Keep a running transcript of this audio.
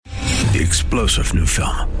The explosive new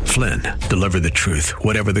film, Flynn, deliver the truth,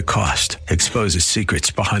 whatever the cost, exposes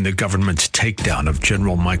secrets behind the government's takedown of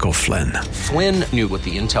General Michael Flynn. Flynn knew what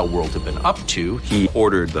the intel world had been up to. He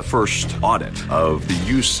ordered the first audit of the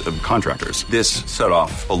use of contractors. This set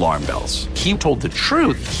off alarm bells. He told the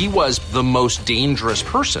truth. He was the most dangerous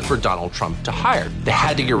person for Donald Trump to hire. They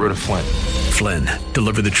had to get rid of Flynn. Flynn,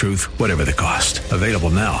 deliver the truth, whatever the cost. Available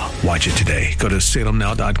now. Watch it today. Go to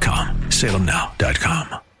salemnow.com.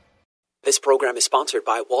 salemnow.com. This program is sponsored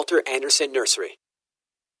by Walter Anderson Nursery.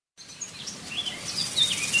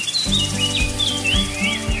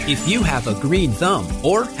 If you have a green thumb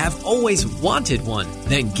or have always wanted one,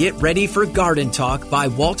 then get ready for Garden Talk by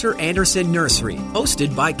Walter Anderson Nursery,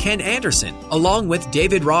 hosted by Ken Anderson, along with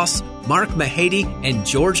David Ross, Mark Mahady, and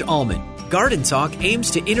George Allman. Garden Talk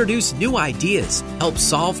aims to introduce new ideas, help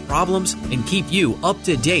solve problems, and keep you up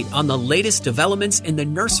to date on the latest developments in the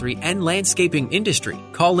nursery and landscaping industry.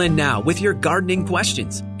 Call in now with your gardening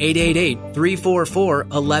questions.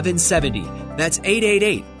 888-344-1170. That's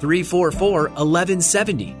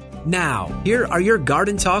 888-344-1170. Now, here are your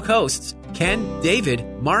Garden Talk hosts, Ken,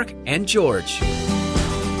 David, Mark, and George.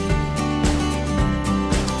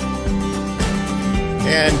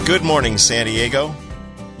 And good morning, San Diego.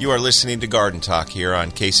 You are listening to Garden Talk here on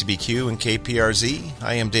KCBQ and KPRZ.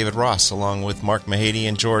 I am David Ross, along with Mark Mahady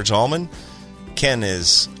and George Allman. Ken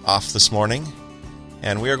is off this morning,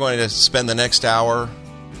 and we are going to spend the next hour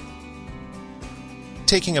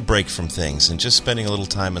taking a break from things and just spending a little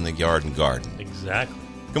time in the yard and garden. Exactly.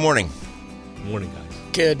 Good morning. Good morning, guys.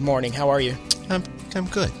 Good morning. How are you? I'm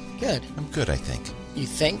good. Good. I'm good, I think. You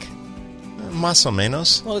think? Más o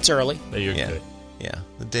menos. Well, it's early. No, you're good. Yeah,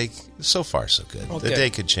 the day, so far so good. Well, the good.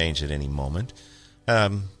 day could change at any moment.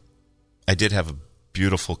 I did have a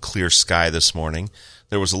beautiful clear sky this morning.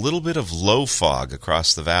 There was a little bit of low fog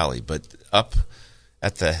across the valley, but up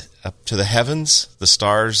to the heavens, the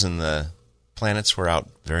stars and the planets were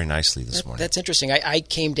out very nicely this morning. That's interesting. I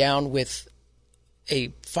came down with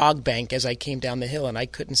a fog bank as I came down the hill, and I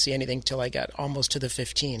couldn't see anything till I got almost to the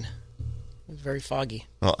 15. It was very foggy.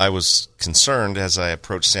 Well, I was concerned as I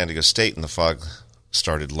approached San Diego State and the fog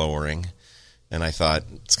started lowering, and I thought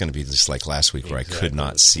it's going to be just like last week where I could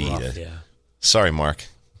not see rough, it. Yeah. Sorry, Mark,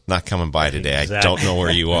 not coming by today. Exactly. I don't know where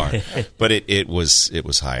you are, but it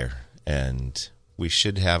was higher, and we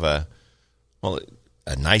should have a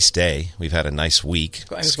nice day. We've had a nice week.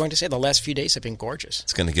 I was going to say the last few days have been gorgeous.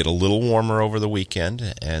 It's going to get a little warmer over the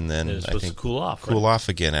weekend, and then I think cool off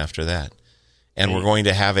again after that. And we're going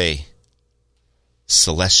to have a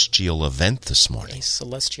celestial event this morning. A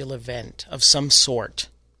celestial event of some sort.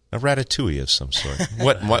 A ratatouille of some sort.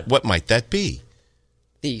 What might that be?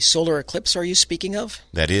 The solar eclipse, are you speaking of?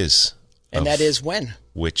 That is. And that is when?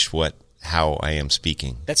 How I am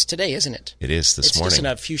speaking. That's today, isn't it? It is this morning. It's just in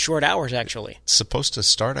a few short hours, actually. It's supposed to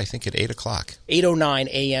start, I think, at 8 o'clock. 8:09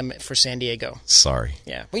 a.m. for San Diego. Sorry.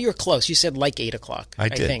 Yeah. Well, you were close. You said like 8 o'clock. I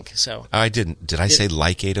think so. I didn't. Did I say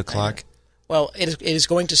like 8 o'clock? Well, it is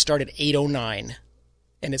going to start at 8:09.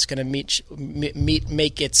 And it's going to make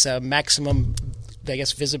its maximum, I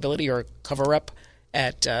guess, visibility or cover-up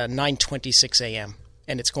at 9:26 a.m.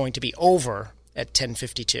 And it's going to be over at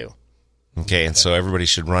 10:52. Okay, and so everybody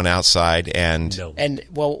should run outside and... No. And,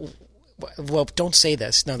 well, don't say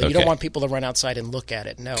this. No, you don't want people to run outside and look at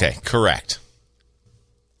it. No. Okay, correct.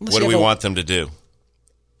 Unless what do we want them to do?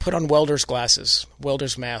 Put on welder's glasses,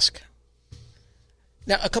 welder's mask.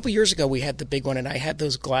 Now, a couple years ago, we had the big one, and I had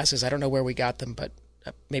those glasses. I don't know where we got them, but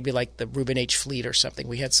maybe like the Reuben H. Fleet or something.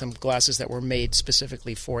 We had some glasses that were made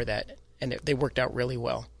specifically for that, and they worked out really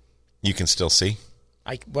well. You can still see?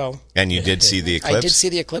 And you did see the eclipse? I did see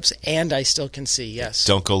the eclipse, and I still can see, yes.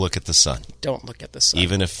 Don't go look at the sun. Don't look at the sun.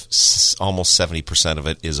 Even if almost 70% of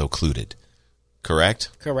it is occluded. Correct?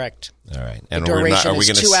 Correct. All right. And the duration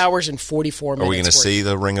is 2 hours and 44 minutes. Are we going to see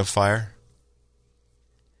the Ring of Fire?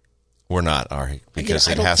 We're not, are we? Because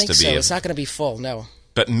it has to be. So. It's not going to be full, no.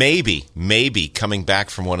 But maybe coming back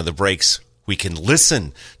from one of the breaks, we can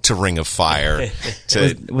listen to Ring of Fire.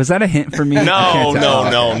 Was that a hint for me? No,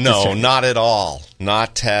 not at all.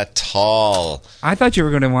 Not at all. I thought you were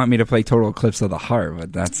going to want me to play Total Eclipse of the Heart,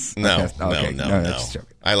 but that's... No. That's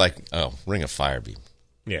I like... Oh, Ring of Fire.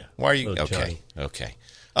 Yeah. Why are you... Okay.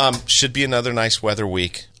 Should be another nice weather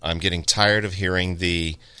week. I'm getting tired of hearing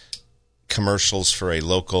the commercials for a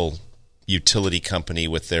local utility company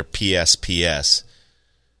with their PSPS,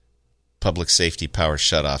 public safety power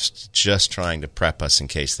shutoffs, just trying to prep us in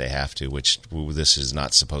case they have to, which this is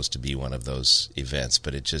not supposed to be one of those events,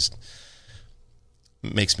 but it just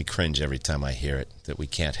makes me cringe every time I hear it, that we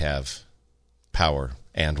can't have power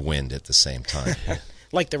and wind at the same time.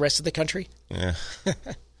 Like the rest of the country? Yeah.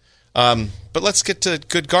 But let's get to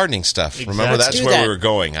good gardening stuff. Exactly. Remember, Let's that's do where that. we were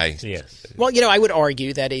going. Yes. Well, I would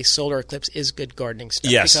argue that a solar eclipse is good gardening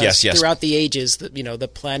stuff. Yes, because yes. Throughout the ages,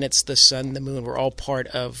 the planets, the sun, the moon were all part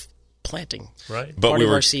of planting. Right. But part of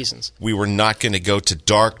our seasons. We were not going to go to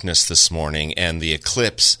darkness this morning, and the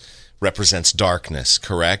eclipse represents darkness,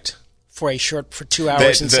 correct? For 2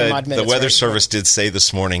 hours and some odd minutes. The Weather right? Service did say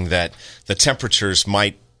this morning that the temperatures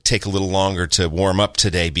might take a little longer to warm up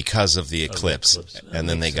today because of the eclipse. And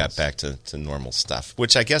then they got back to normal stuff,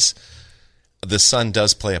 which I guess the sun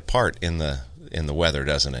does play a part in the weather,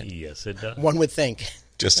 doesn't it? Yes, it does. One would think.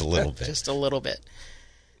 Just a little bit. Just a little bit.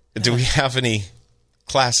 Do we have any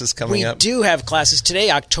classes coming up? We do have classes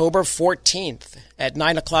today, October 14th at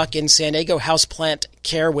 9 o'clock in San Diego, Houseplant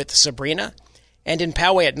Care with Sabrina. And in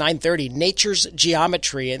Poway at 9:30, Nature's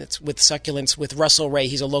Geometry, and it's with succulents with Russell Ray.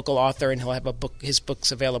 He's a local author, and he'll have his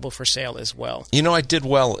books available for sale as well. I did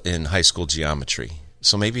well in high school geometry,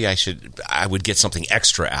 so maybe I would get something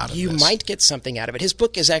extra out of this. You might get something out of it. His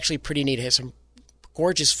book is actually pretty neat. It has some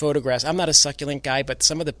gorgeous photographs. I'm not a succulent guy, but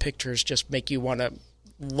some of the pictures just make you want to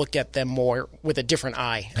look at them more with a different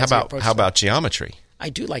eye. How about geometry? I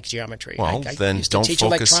do like geometry. Well, I then used don't to teach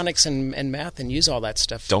focus- electronics and math and use all that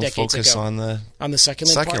stuff Don't decades focus ago. on the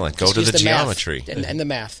succulent part. Go Just to use the math geometry. and the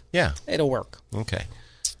math. Yeah. It'll work. Okay.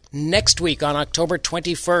 Next week on October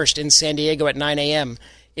 21st in San Diego at 9 a.m.,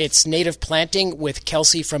 it's Native Planting with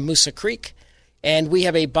Kelsey from Moosa Creek. And we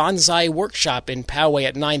have a bonsai workshop in Poway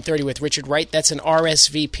at 9:30 with Richard Wright. That's an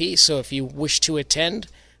RSVP, so if you wish to attend,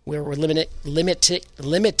 we're limiting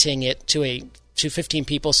it to 15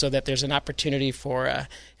 people so that there's an opportunity for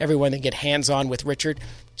everyone to get hands-on with Richard.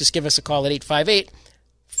 Just give us a call at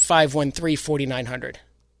 858-513-4900.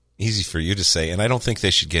 Easy for you to say, and I don't think they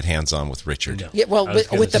should get hands-on with Richard. No. Yeah, well, I was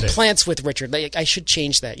with the gonna say. plants with Richard. I should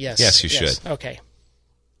change that, yes. Yes, you should. Okay.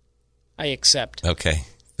 I accept. Okay.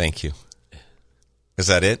 Thank you. Is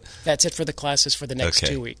that it? That's it for the classes for the next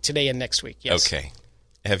 2 weeks, today and next week, yes. Okay.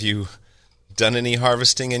 Have you done any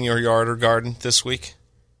harvesting in your yard or garden this week?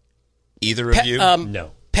 Either of you?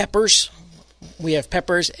 No. Peppers. We have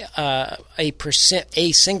peppers, a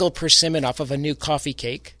single persimmon off of a new coffee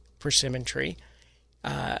cake persimmon tree,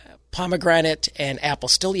 pomegranate, and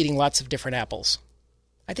apples. Still eating lots of different apples.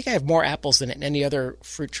 I think I have more apples than any other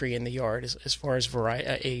fruit tree in the yard as far as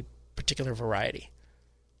a particular variety.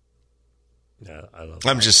 No,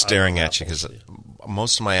 I'm just staring at you because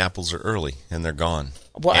most of my apples are early and they're gone.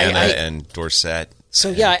 Well, Anna and Dorset. So,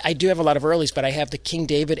 yeah, I do have a lot of earlies, but I have the King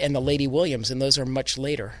David and the Lady Williams, and those are much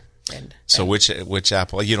later. So which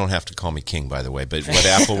apple? You don't have to call me King, by the way, but what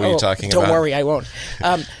apple were you talking about? Don't worry, I won't.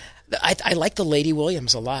 I like the Lady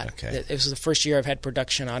Williams a lot. Okay. It was the first year I've had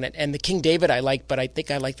production on it. And the King David I like, but I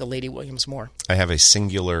think I like the Lady Williams more. I have a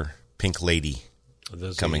singular pink lady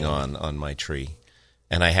coming on my tree.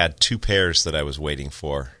 And I had 2 pairs that I was waiting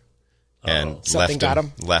for. And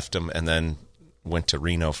left them, and then went to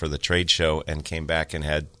Reno for the trade show and came back and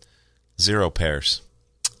had 0 pairs.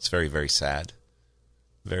 It's very, very sad.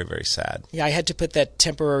 Very, very sad. Yeah, I had to put that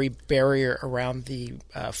temporary barrier around the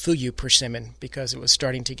Fuyu persimmon because it was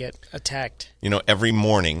starting to get attacked. Every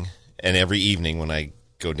morning and every evening when I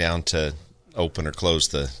go down to open or close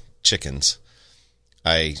the chickens,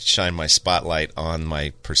 I shine my spotlight on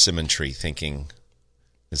my persimmon tree thinking,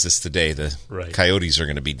 is this the day the coyotes are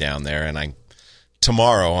going to be down there? And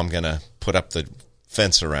tomorrow I'm going to put up the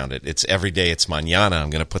fence around it. It's every day. It's mañana. I'm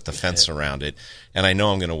going to put the fence around it. And I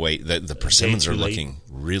know I'm going to wait. The persimmons are looking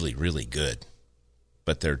really, really good,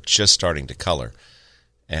 but they're just starting to color.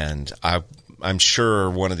 And I'm sure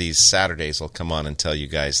one of these Saturdays I'll come on and tell you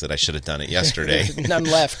guys that I should have done it yesterday. None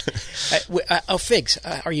left. Figs.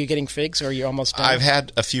 Are you getting figs or are you almost done? I've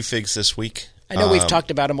had a few figs this week. I know we've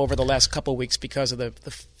talked about them over the last couple of weeks because of the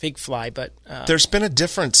fig fly, but... There's been a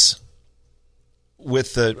difference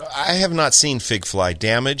with I have not seen fig fly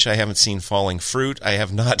damage. I haven't seen falling fruit. I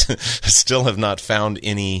have still have not found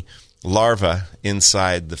any larvae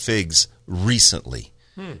inside the figs recently.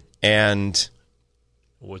 And...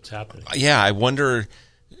 What's happening? Yeah, I wonder,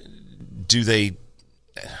 do they...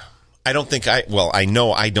 I don't think I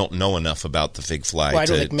know I don't know enough about the fig fly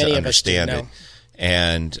to understand it.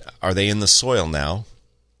 And are they in the soil now?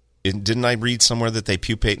 Didn't I read somewhere that they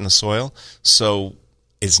pupate in the soil? So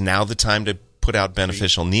is now the time to put out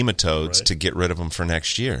beneficial nematodes to get rid of them for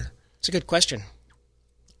next year? It's a good question.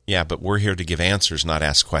 Yeah, but we're here to give answers, not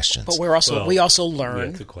ask questions. But we also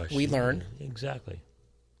learn. We learn. Exactly.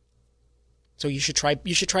 So you should try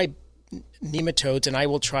nematodes, and I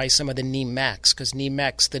will try some of the Neem Max because Neem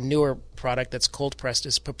Max, the newer product that's cold pressed,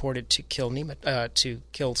 is purported to kill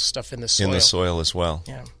stuff in the soil. In the soil as well.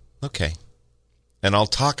 Yeah. Okay. And I'll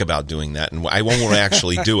talk about doing that, and I won't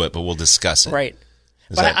actually do it, but we'll discuss it. Right.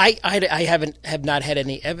 Is But that- I have not had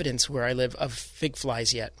any evidence where I live of fig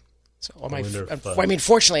flies yet. So I mean,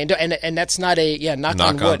 fortunately, and that's not a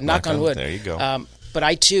knock on wood. There you go. But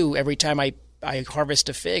I too, every time I harvest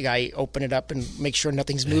a fig, I open it up and make sure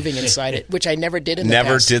nothing's moving inside it, which I never did in the past.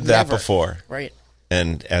 Never did that Never. before. Right.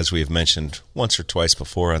 And as we have mentioned once or twice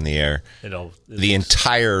before on the air, the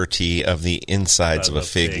entirety of the insides of a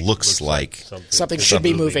fig looks like something should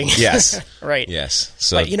be moving. Yes. Right. Yes.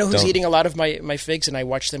 So but you know who's eating a lot of my figs, and I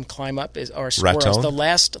watch them climb up are squirrels. Raton?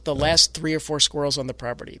 The last 3 or 4 squirrels on the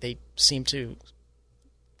property. They seem to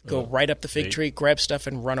go right up the fig tree, grab stuff,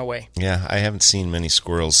 and run away. Yeah, I haven't seen many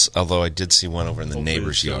squirrels, although I did see one over in the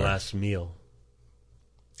neighbor's yard. The last meal.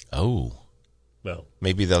 Oh. Well,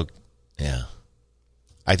 maybe they'll. Yeah.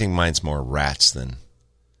 I think mine's more rats than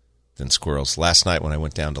squirrels. Last night when I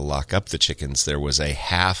went down to lock up the chickens, there was a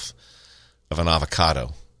half of an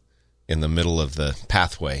avocado in the middle of the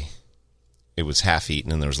pathway. It was half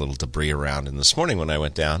eaten, and there was a little debris around. And this morning when I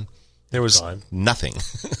went down, there was nothing.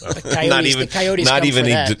 The coyotes not come even for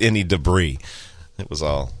that. any debris. It was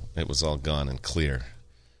all gone and clear.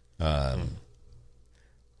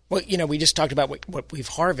 Well, you know, we just talked about what we've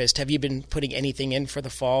harvested. Have you been putting anything in for the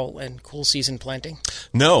fall and cool season planting?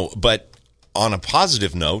 No, but on a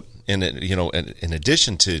positive note, in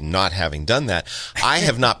addition to not having done that, I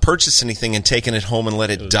have not purchased anything and taken it home and let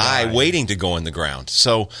it die waiting to go in the ground.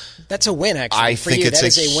 So that's a win, actually. I for think you, it's that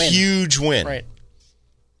is a win. Huge win. Right.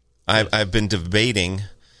 I've been debating.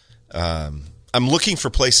 I'm looking for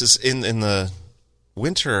places in the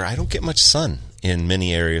winter. I don't get much sun in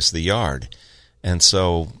many areas of the yard, and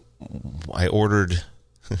so I ordered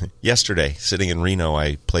yesterday. Sitting in Reno,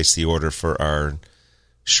 I placed the order for our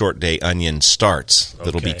short day onion starts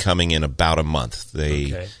that'll be coming in about a month.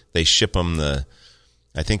 They ship them I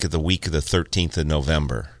think the week of the 13th of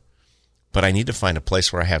November. But I need to find a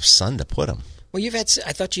place where I have sun to put them. Well,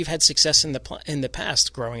 I thought you've had success in the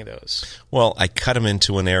past growing those. Well, I cut them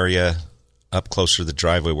into an area up closer to the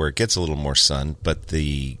driveway where it gets a little more sun, but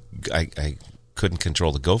I couldn't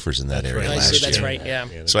control the gophers in that area last year. That's right, yeah.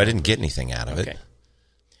 So I didn't get anything out of it.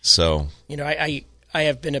 So you know, I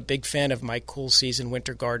have been a big fan of my cool season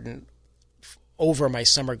winter garden over my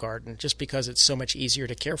summer garden just because it's so much easier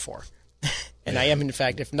to care for. And I am, in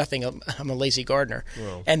fact, if nothing, I'm a lazy gardener.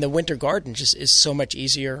 Well, and the winter garden just is so much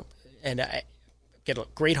easier, and I get a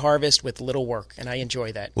great harvest with little work, and I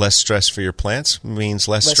enjoy that. Less stress for your plants means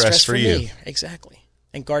less stress for you. Me. Exactly.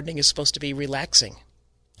 And gardening is supposed to be relaxing.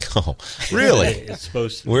 Oh, really? It's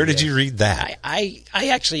supposed to Where did you read that? I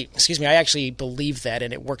actually believe that,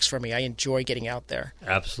 and it works for me. I enjoy getting out there.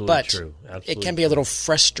 Absolutely but true. Absolutely it can be a little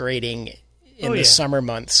frustrating in the summer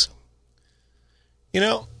months. You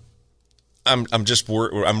know, I'm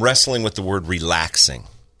wrestling with the word relaxing.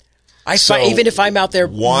 Even if I'm out there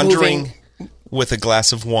wandering moving, with a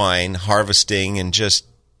glass of wine, harvesting, and just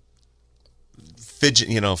fidget.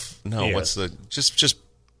 What's the just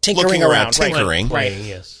tinkering around, right. tinkering. Right.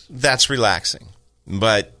 Yes. That's relaxing.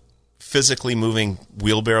 But physically moving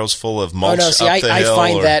wheelbarrows full of mulch up the hill.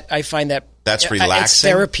 I find that that's relaxing. It's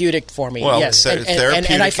therapeutic for me. Well, yes, therapeutic.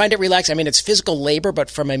 And I find it relaxing. I mean, it's physical labor, but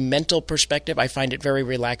from a mental perspective, I find it very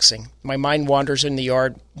relaxing. My mind wanders in the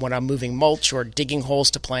yard when I'm moving mulch or digging holes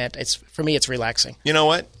to plant. For me, it's relaxing. You know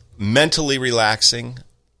what? Mentally relaxing,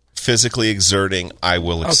 physically exerting, I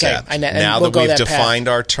will accept. And now we'll that we've defined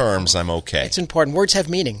path. our terms, I'm okay. It's important. Words have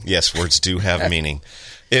meaning. Yes, words do have meaning.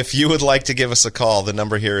 If you would like to give us a call, the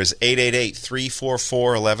number here is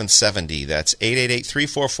 888-344-1170. That's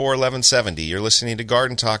 888-344-1170. You're listening to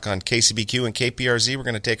Garden Talk on KCBQ and KPRZ. We're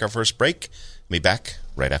going to take our first break. We'll be back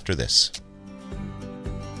right after this.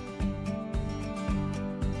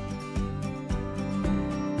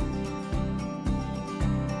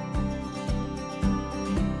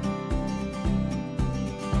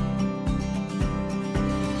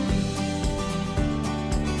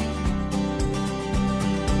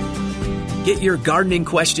 Get your gardening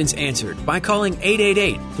questions answered by calling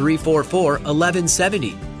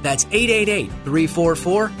 888-344-1170. That's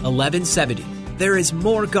 888-344-1170. There is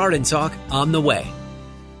more Garden Talk on the way.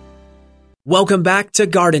 Welcome back to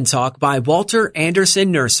Garden Talk by Walter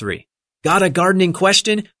Anderson Nursery. Got a gardening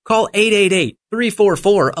question? Call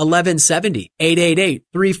 888-344-1170.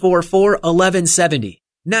 888-344-1170.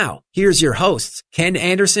 Now, here's your hosts, Ken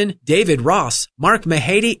Anderson, David Ross, Mark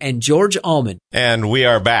Mahady, and George Allman. And we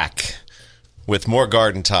are back with more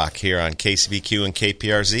Garden Talk here on KCBQ and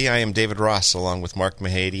KPRZ. I am David Ross, along with Mark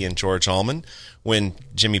Mahady and George Allman. When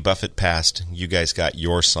Jimmy Buffett passed, you guys got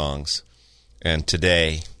your songs. And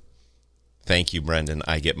today, Thank you, Brendan.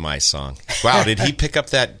 I get my song. Wow, did he pick up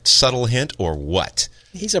that subtle hint or what?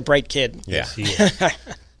 He's a bright kid. Yeah.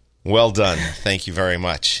 Well done. Thank you very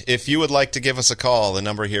much. If you would like to give us a call, the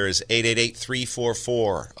number here is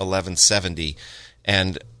 888-344-1170.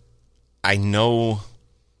 And I know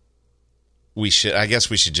I guess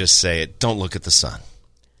we should just say it. Don't look at the sun.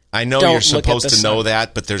 I know you're supposed to know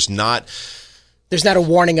that, but there's not a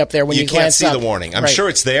warning up there when you glance up. You can't see the warning. I'm sure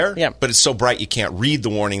it's there, yeah. But it's so bright you can't read the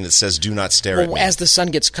warning that says do not stare at me. As the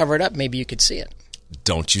sun gets covered up, maybe you could see it.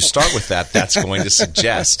 Don't you start with that. That's going to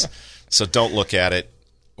suggest. So don't look at it.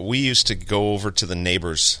 We used to go over to the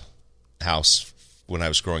neighbor's house when I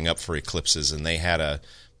was growing up for eclipses, and they had a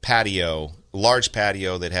large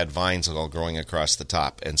patio that had vines all growing across the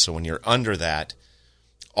top. And so when you're under that,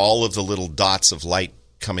 all of the little dots of light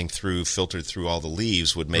coming through, filtered through all the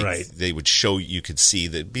leaves, would make they would show you could see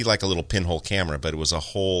that. It'd be like a little pinhole camera, but it was a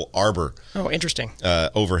whole arbor. Oh, interesting.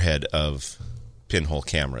 Overhead of pinhole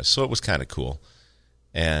cameras. So it was kind of cool.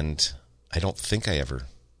 And I don't think I ever,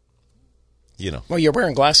 Well, you're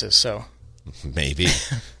wearing glasses, so. Maybe.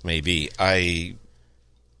 I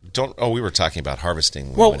don't. Oh, we were talking about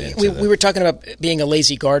harvesting. Well, we were talking about being a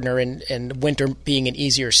lazy gardener and winter being an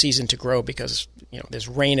easier season to grow because, there's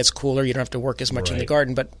rain, it's cooler, you don't have to work as much in the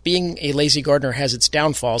garden. But being a lazy gardener has its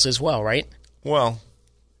downfalls as well, right? Well,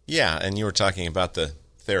 yeah, and you were talking about the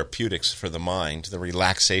therapeutics for the mind, the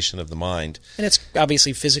relaxation of the mind. And it's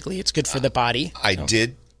obviously physically, it's good for the body. I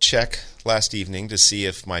did check last evening to see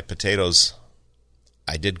if my potatoes,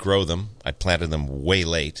 I did grow them. I planted them way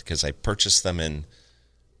late because I purchased them in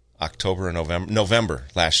October and November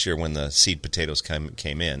last year when the seed potatoes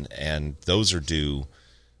came in, and those are due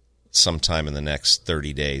sometime in the next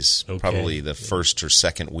 30 days, probably the first or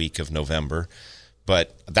second week of November.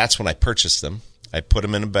 But that's when I purchased them. I put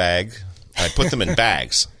them in a bag. I put them in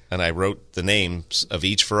bags, and I wrote the names of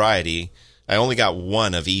each variety. I only got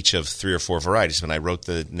one of each of 3 or 4 varieties, and I wrote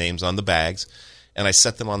the names on the bags, and I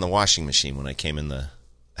set them on the washing machine when I came in the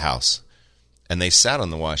house. And they sat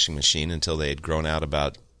on the washing machine until they had grown out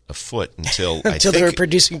about a foot until they were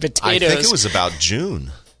producing potatoes. I think it was about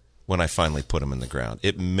June when I finally put them in the ground.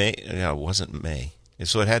 It wasn't May,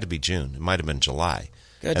 so it had to be June. It might have been July.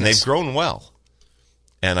 Goodness. And they've grown well.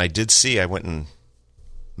 And I did see. I went and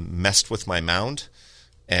messed with my mound,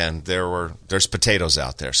 and there's potatoes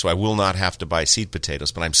out there. So I will not have to buy seed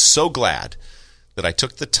potatoes. But I'm so glad that I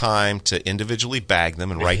took the time to individually bag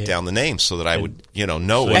them and write down the names so that I would, know what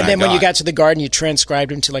I got. And then when you got to the garden, you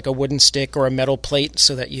transcribed them to like a wooden stick or a metal plate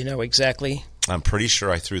so that you know exactly. I'm pretty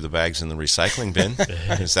sure I threw the bags in the recycling bin.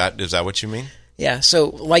 Is that what you mean? Yeah. So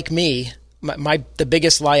like me, the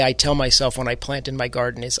biggest lie I tell myself when I plant in my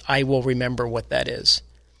garden is I will remember what that is.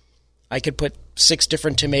 I could put 6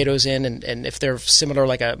 different tomatoes in, and if they're similar,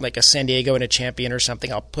 like a San Diego and a Champion or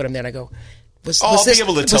something, I'll put them there and I go, I'll be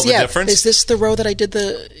able to tell the difference. Is this the row that I did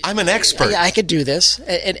I'm an expert. I could do this.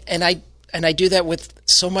 And I do that with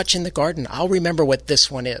so much in the garden. I'll remember what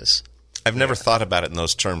this one is. I've never thought about it in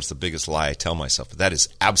those terms, the biggest lie I tell myself. But that is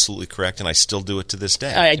absolutely correct, and I still do it to this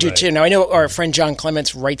day. I do too. Now, I know our friend John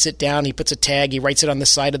Clements writes it down. He puts a tag. He writes it on the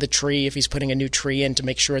side of the tree if he's putting a new tree in to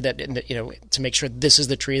make sure that, this is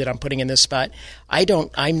the tree that I'm putting in this spot.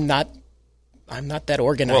 I'm not that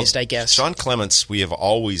organized, I guess. John Clements, we have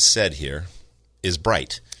always said here, is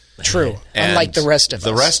bright. True. Unlike the rest of us.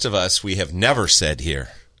 The rest of us, we have never said here,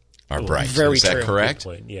 are bright. Very is true. That correct? Good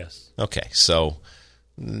point. Yes. Okay, so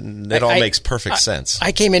it all makes perfect sense.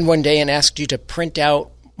 I came in one day and asked you to print out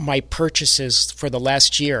my purchases for the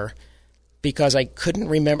last year because I couldn't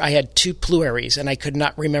remember. I had 2 plueries, and I could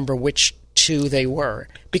not remember which 2 they were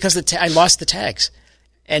because I lost the tags.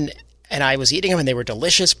 And I was eating them, and they were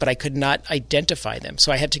delicious, but I could not identify them.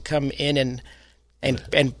 So I had to come in and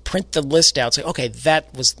print the list out. Say, okay,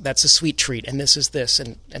 that's a sweet treat, and this is this,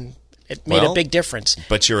 and it made a big difference.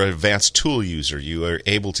 But you're an advanced tool user. You are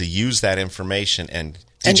able to use that information. And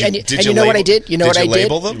you know what I did? You know what I did?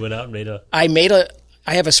 Label them? You went out and made a...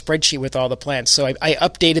 I have a spreadsheet with all the plants, so I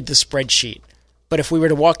updated the spreadsheet. But if we were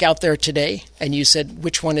to walk out there today and you said,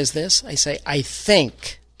 which one is this? I say, I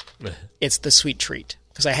think it's the sweet treat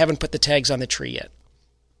because I haven't put the tags on the tree yet.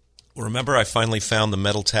 Remember, I finally found the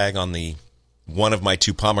metal tag on one of my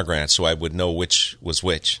 2 pomegranates, so I would know which was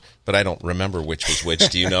which. But I don't remember which was which.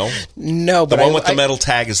 Do you know? No, but the one with the metal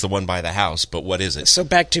tag is the one by the house. But what is it? So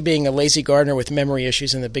back to being a lazy gardener with memory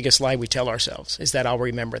issues, and the biggest lie we tell ourselves is that I'll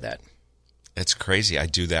remember that. It's crazy. I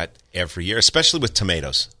do that every year, especially with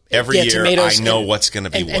tomatoes. Every year, tomatoes I know what's going to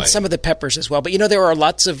be what. And some of the peppers as well. But, there are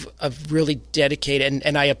lots of really dedicated,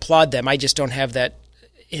 and I applaud them. I just don't have that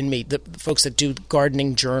in me. The folks that do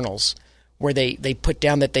gardening journals where they put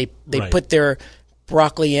down that they put their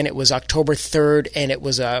broccoli in. It was October 3rd, and it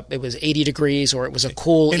was 80 degrees, or it was a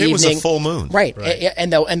cool And evening. it was a full moon. Right.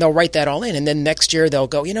 And they'll write that all in. And then next year they'll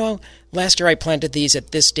go, last year I planted these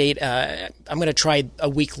at this date. I'm going to try a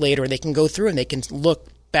week later. They can go through and they can look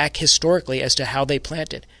back historically as to how they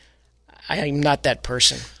planted. I am not that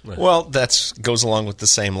person. Well, that goes along with the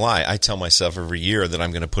same lie. I tell myself every year that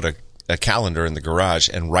I'm going to put a calendar in the garage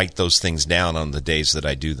and write those things down on the days that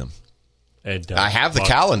I do them. And, I have the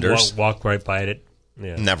calendars. Walk right by it.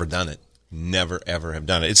 Yeah. Never done it. Never, ever have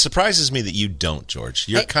done it. It surprises me that you don't, George.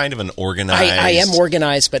 You're kind of an organized... I am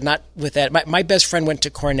organized, but not with that. My best friend went to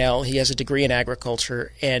Cornell. He has a degree in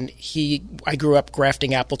agriculture, and I grew up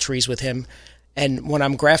grafting apple trees with him. And when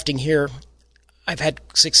I'm grafting here, I've had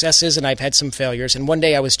successes and I've had some failures. And one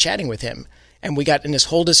day I was chatting with him, and we got in this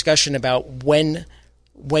whole discussion about when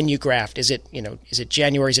you graft. Is it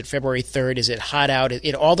January? Is it February 3rd? Is it hot out?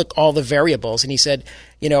 All the variables. And he said,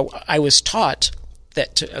 I was taught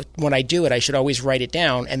that when I do it, I should always write it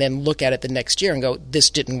down and then look at it the next year and go, this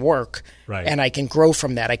didn't work. Right. And I can grow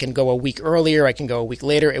from that. I can go a week earlier. I can go a week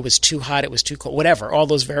later. It was too hot. It was too cold. Whatever. All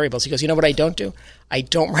those variables. He goes, you know what I don't do? I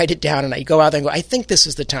don't write it down, and I go out there and go, I think this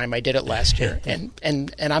is the time I did it last year.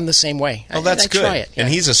 and I'm the same way. Well, that's good. Try it. Yeah.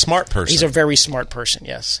 And he's a smart person. He's a very smart person,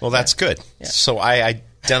 yes. Well, that's good. Yeah. So I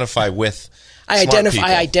identify with I smart people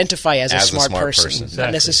identify as a smart person. Exactly.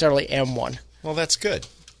 Not necessarily am one. Well, that's good.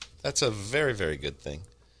 That's a very, very good thing.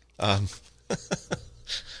 I'm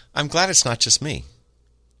glad it's not just me.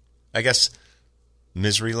 I guess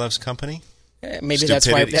misery loves company. Maybe that's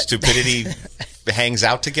why stupidity hangs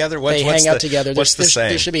out together. They hang out together. What's the saying?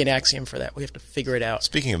 There should be an axiom for that. We have to figure it out.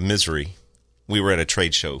 Speaking of misery, we were at a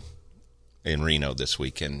trade show in Reno this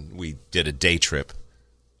week, and we did a day trip.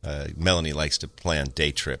 Melanie likes to plan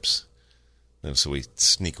day trips, and so we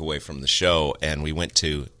sneak away from the show, and we went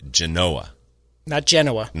to Genoa. Not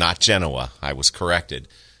Genoa. Not Genoa. I was corrected.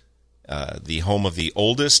 The home of the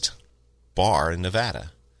oldest bar in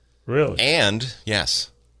Nevada. Really? And yes,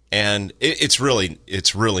 and it's really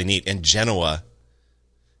neat. And Genoa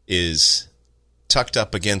is tucked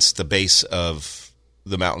up against the base of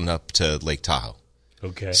the mountain up to Lake Tahoe.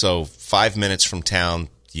 Okay. So 5 minutes from town,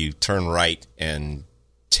 you turn right, and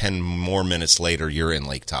 10 more minutes later, you're in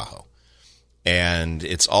Lake Tahoe. And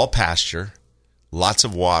it's all pasture, lots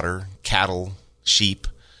of water, cattle, sheep,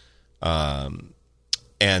 and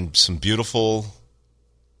some beautiful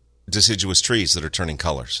deciduous trees that are turning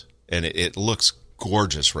colors. And it looks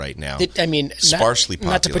gorgeous right now. Not sparsely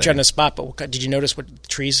populated. to put you on the spot, but did you notice what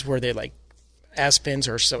trees were they, like aspens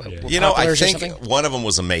or so? Yeah. I think one of them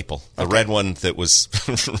was a maple. The red one that was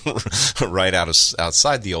right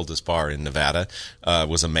outside the oldest bar in Nevada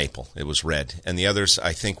was a maple. It was red. And the others,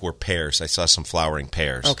 I think, were pears. I saw some flowering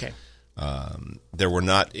pears. Okay. There were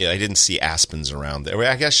not. I didn't see aspens around there.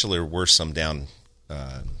 I guess there were some down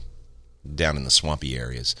in the swampy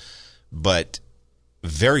areas, but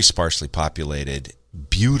very sparsely populated,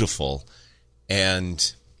 beautiful,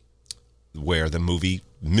 and where the movie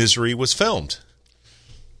Misery was filmed.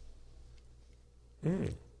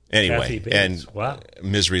 Anyway, and wow.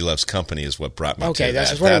 Misery Loves Company is what brought me Okay, to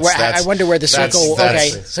that's that. I wonder where the circle.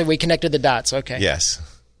 That's- Okay, so we connected the dots. Okay. Yes.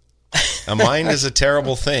 A mind is a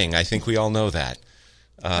terrible thing. I think we all know that.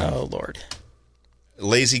 Oh, Lord.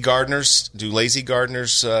 Lazy gardeners. Do lazy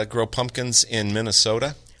gardeners grow pumpkins in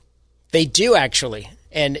Minnesota? They do, actually.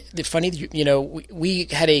 And the funny, we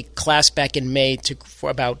had a class back in May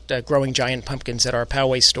about growing giant pumpkins at our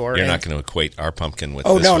Poway store. You're not going to equate our pumpkin with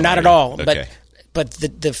Oh, this no, one, not are at you? all. Okay. But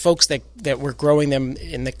the folks that were growing them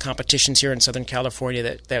in the competitions here in Southern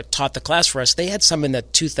California that taught the class for us, they had some in the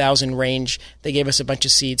 2,000 range. They gave us a bunch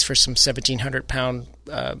of seeds for some 1,700-pound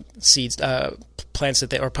seeds, plants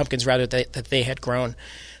or pumpkins rather that they had grown.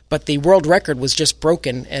 But the world record was just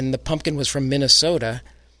broken, and the pumpkin was from Minnesota,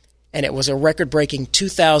 and it was a record-breaking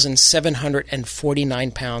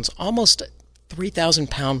 2,749 pounds, almost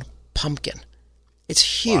 3,000-pound pumpkin.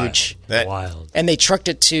 It's huge. Wild. And they trucked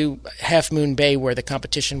it to Half Moon Bay where the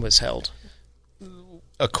competition was held.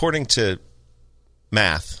 According to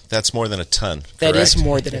math, that's more than a ton. That is correct?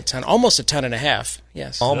 more than a ton. Almost a ton and a half,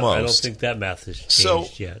 yes. Almost. I don't think that math has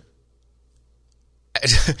changed yet.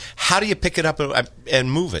 How do you pick it up and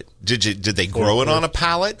move it? Did they grow it on a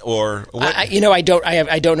pallet or what? I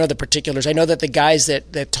don't know the particulars. I know that the guys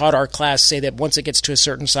that taught our class say that once it gets to a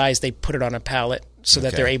certain size, they put it on a pallet so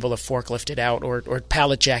that they're able to forklift it out or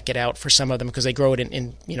pallet jack it out for some of them because they grow it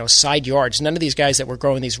in side yards. None of these guys that were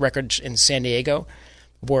growing these records in San Diego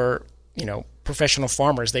were professional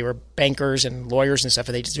farmers. They were bankers and lawyers and stuff.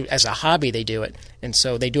 And they just do as a hobby. They do it, and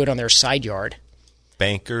so they do it on their side yard.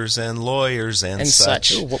 bankers and lawyers and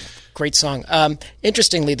such. Ooh, great song.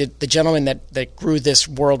 Interestingly, the gentleman that grew this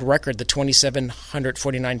world record, the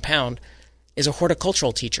 2,749 pound, is a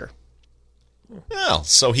horticultural teacher. Well,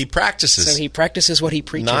 so he practices. So he practices what he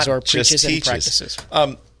preaches, Not or just preaches and teaches. practices.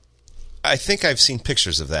 I think I've seen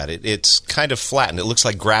pictures of that. It's kind of flattened. It looks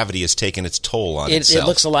like gravity has taken its toll on It itself.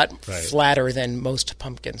 looks a lot flatter than most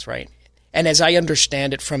pumpkins, right? And as I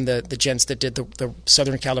understand it from the gents that did the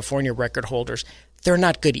Southern California record holders, they're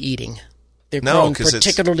not good eating. They're grown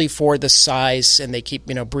particularly for the size, and they keep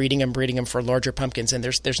breeding them for larger pumpkins, and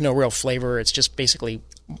there's no real flavor. It's just basically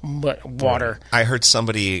water. I heard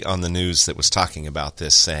somebody on the news that was talking about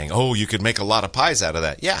this saying, "Oh, you could make a lot of pies out of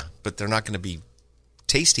that." Yeah, but they're not going to be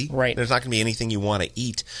tasty. Right. There's not going to be anything you want to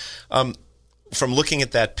eat. From looking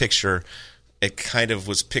at that picture, it kind of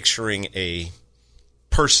was picturing a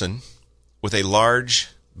person with a large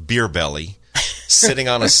beer belly sitting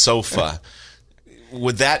on a sofa.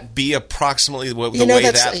 Would that be approximately the way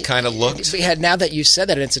that kind of looked? Now that you said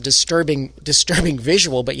that, it's a disturbing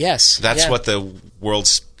visual, but yes. That's what the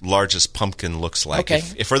world's largest pumpkin looks like. Okay.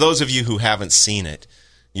 If for those of you who haven't seen it,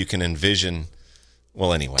 you can envision...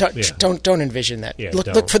 Well, anyway. Don't envision that. Yeah,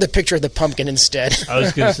 look for the picture of the pumpkin instead. I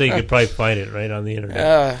was going to say you could probably find it right on the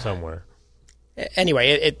internet somewhere.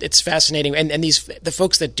 Anyway, it's fascinating, and the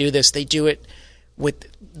folks that do this, they do it with.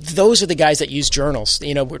 Those are the guys that use journals.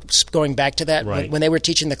 We're going back to that. Right. When they were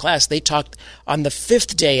teaching the class, they talked on the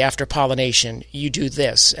 5th day after pollination, you do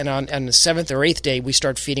this, and on the 7th or 8th day, we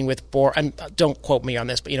start feeding with boron. Don't quote me on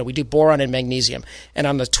this, but we do boron and magnesium, and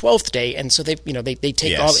on the 12th day, and so they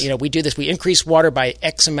take all. We do this. We increase water by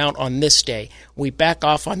X amount on this day. We back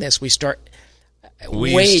off on this. We start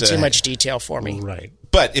way too much detail for me. Right.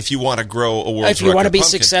 But if you want to grow a world's record if you want to be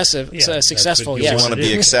pumpkin, successful, if yes. you want to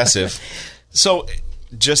be excessive. So,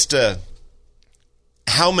 just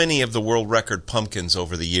how many of the world record pumpkins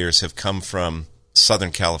over the years have come from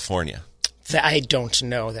Southern California? I don't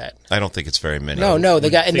know that. I don't think it's very many. No. The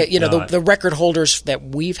guy, and the record holders that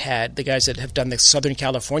we've had, the guys that have done the Southern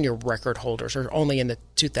California record holders, are only in the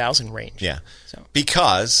 2,000 range. Yeah,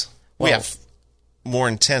 because we have more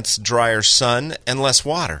intense, drier sun and less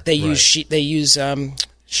water. They use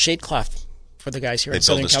shade cloth for the guys here in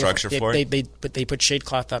Southern California. They build a structure for it. They put shade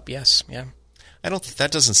cloth up. Yes, yeah. That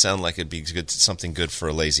doesn't sound like it'd be something good for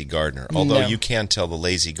a lazy gardener. Although you can tell the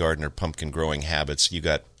lazy gardener pumpkin growing habits. You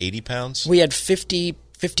got 80 pounds? We had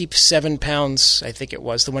 57 pounds, I think it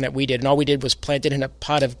was, the one that we did. And all we did was plant it in a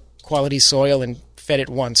pot of quality soil and fed it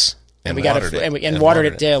once. And we watered watered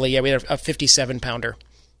it daily. Yeah, we had a 57-pounder.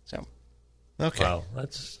 So. Okay. Wow,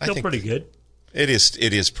 that's still pretty good. It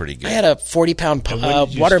is pretty good. I had a 40-pound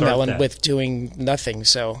watermelon with doing nothing.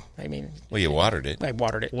 So, well, you watered it. I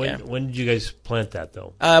watered it, When did you guys plant that,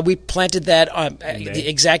 though? We planted that on the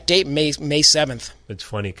exact date, May 7th. It's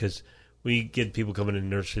funny because we get people coming in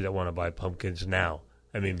the nursery that want to buy pumpkins now.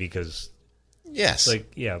 Because... Yes. But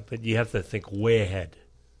you have to think way ahead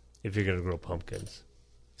if you're going to grow pumpkins.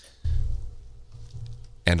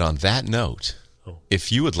 And on that note...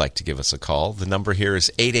 If you would like to give us a call, the number here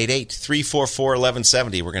is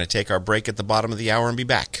 888-344-1170. We're going to take our break at the bottom of the hour and be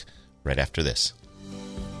back right after this.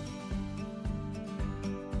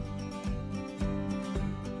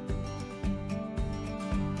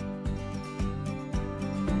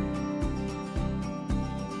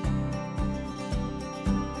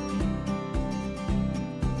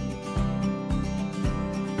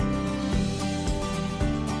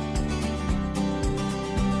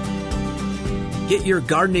 Get your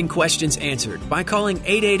gardening questions answered by calling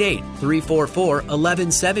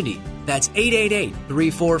 888-344-1170. That's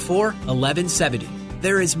 888-344-1170.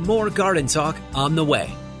 There is more Garden Talk on the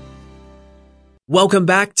way. Welcome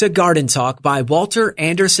back to Garden Talk by Walter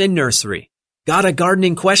Anderson Nursery. Got a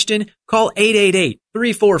gardening question? Call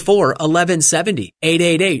 888-344-1170.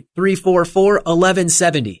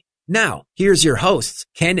 888-344-1170. Now, here's your hosts,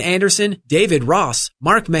 Ken Anderson, David Ross,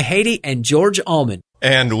 Mark Mahady, and George Allman.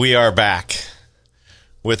 And we are back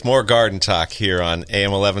with more Garden Talk here on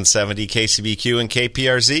AM 1170, KCBQ, and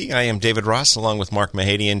KPRZ. I am David Ross, along with Mark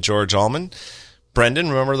Mahady and George Allman. Brendan,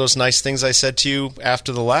 remember those nice things I said to you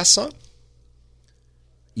after the last song?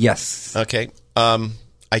 Yes. Okay. I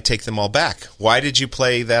take them all back. Why did you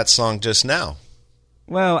play that song just now?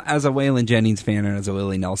 Well, as a Waylon Jennings fan and as a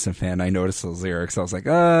Willie Nelson fan, I noticed those lyrics. I was like,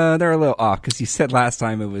 they're a little off, because you said last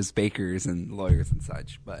time it was bakers and lawyers and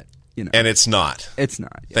such, but... And it's not. It's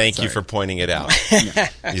not. Yeah, Thank you for pointing it out.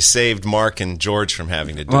 You saved Mark and George from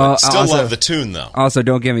having to do it. Still love the tune, though. Also,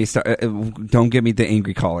 don't give me the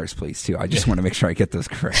angry callers, please, too. I just want to make sure I get those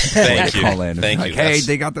correct. Thank you. Call in Thank you. Hey,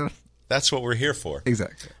 they got the... That's what we're here for.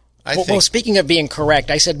 Exactly. Well, speaking of being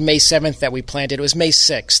correct, I said May 7th that we planted. It was May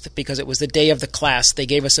 6th because it was the day of the class. They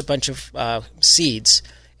gave us a bunch of seeds,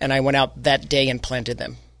 and I went out that day and planted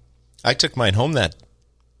them. I took mine home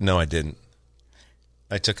No, I didn't.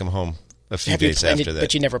 I took them home a few days after that.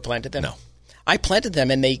 But you never planted them? No. I planted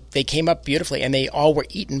them, and they came up beautifully, and they all were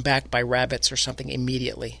eaten back by rabbits or something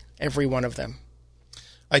immediately, every one of them.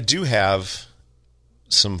 I do have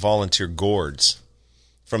some volunteer gourds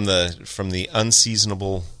from the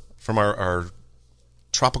unseasonable, from our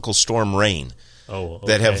tropical storm rain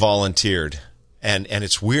that have volunteered. And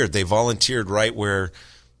it's weird. They volunteered right where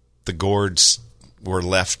the gourds were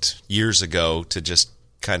left years ago to just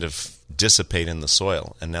kind of dissipate in the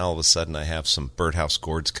soil. And now all of a sudden I have some birdhouse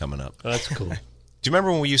gourds coming up. Oh, that's cool. Do you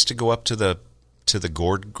remember when we used to go up to the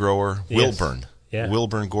gourd grower? Yes. Wilburn. Yeah.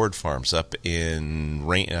 Wilburn Gourd Farms up in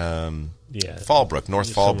Fallbrook, North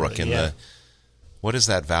Somewhere, Fallbrook, in the, what is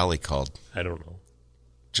that valley called? I don't know.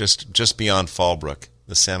 Just beyond Fallbrook,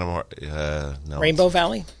 the Santa no. Rainbow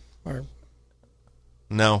Valley? Or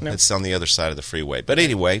No, it's on the other side of the freeway. But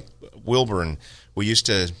anyway, Wilburn, we used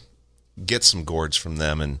to get some gourds from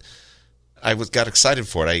them, and I got excited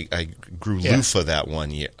for it. I grew loofah that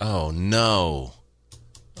one year. Oh, no.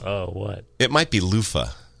 Oh, what? It might be loofah,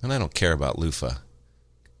 and I don't care about loofah.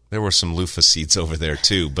 There were some loofah seeds over there,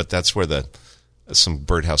 too, but that's where some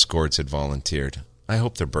birdhouse gourds had volunteered. I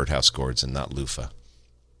hope they're birdhouse gourds and not loofah.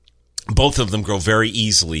 Both of them grow very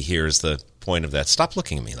easily here is the point of that. Stop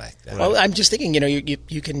looking at me like that. Well, I'm just thinking,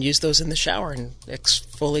 you can use those in the shower and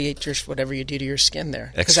exfoliate whatever you do to your skin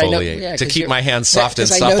there. Exfoliate. To keep my hands soft and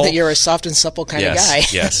supple? I know that you're a soft and supple kind of guy.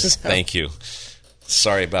 Yes, so. Thank you.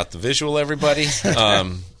 Sorry about the visual, everybody.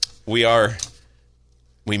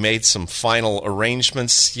 We made some final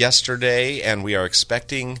arrangements yesterday, and we are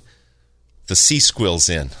expecting the sea squills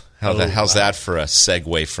in. How's that for a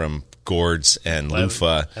segue from gourds and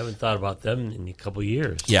loofah? I haven't thought about them in a couple of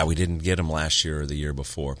years. Yeah, we didn't get them last year or the year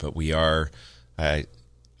before, but we are. I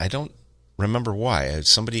don't remember why.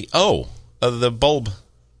 The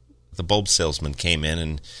bulb salesman came in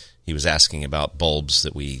and he was asking about bulbs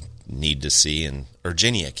that we need to see, and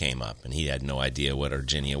Erginia came up, and he had no idea what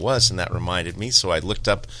Erginia was, and that reminded me. So I looked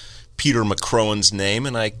up Peter McCrowan's name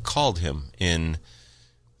and I called him I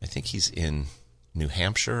think he's in New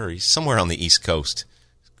Hampshire, or he's somewhere on the East Coast,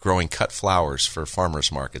 growing cut flowers for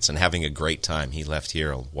farmers markets and having a great time. He left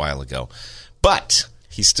here a while ago. But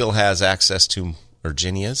he still has access to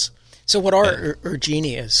Erginias. So what are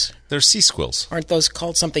Erginias? They're sea squills. Aren't those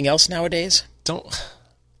called something else nowadays?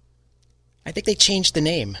 I think they changed the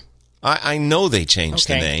name. I know they changed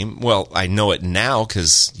the name. Well, I know it now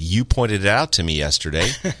because you pointed it out to me yesterday.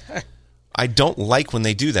 I don't like when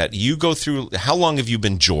they do that. You go through, how long have you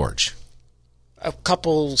been George? A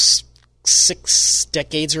couple 6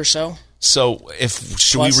 decades or so. So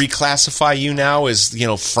should we reclassify you now as,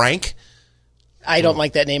 Frank? I don't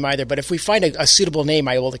like that name either, but if we find a suitable name,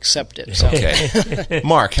 I will accept it. So. Okay.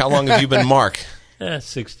 Mark, how long have you been Mark?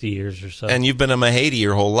 60 years or so. And you've been a Mahady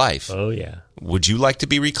your whole life. Oh, yeah. Would you like to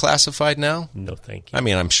be reclassified now? No, thank you. I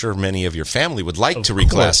mean, I'm sure many of your family would like to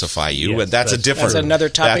reclassify you, but that's another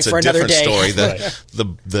topic for another day. Story.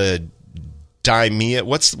 The Dimea,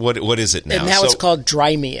 what is it now? And now it's called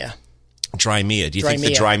Drymea. Drymea. Do you think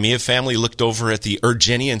the Drymea family looked over at the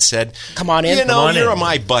Erginia and said, "Come on in, you're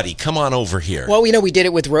my buddy. Come on over here." Well, we did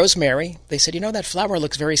it with rosemary. They said, that flower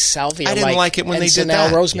looks very salvia-like. I didn't like it when they did that.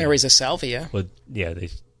 So now rosemary's a salvia. Well,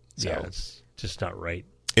 it's just not right.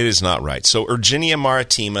 It is not right. So Erginia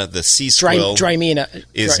maritima, the sea squill,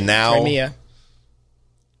 is now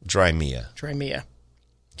Drymea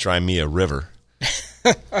River.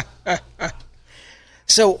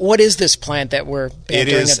 So what is this plant that we're bantering about?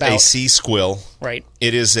 It is a sea squill. Right.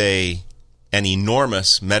 It is an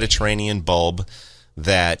enormous Mediterranean bulb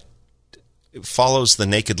that follows the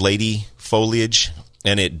naked lady foliage,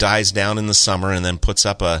 and it dies down in the summer and then puts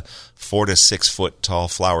up a 4 to 6 foot tall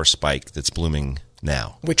flower spike that's blooming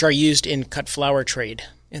now. Which are used in cut flower trade.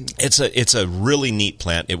 It's a really neat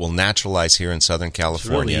plant. It will naturalize here in Southern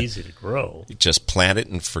California. It's really easy to grow. Just plant it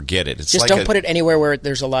and forget it. Just don't put it anywhere where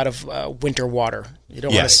there's a lot of winter water. You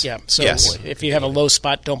don't want it. Yeah. So if you have a low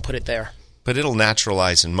spot, don't put it there. But it'll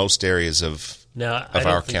naturalize in most areas of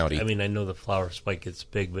our county. I mean, I know the flower spike gets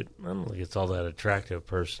big, but I don't think it's all that attractive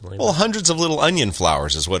personally. Well, hundreds of little onion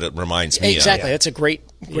flowers is what it reminds me of. Exactly. That's a great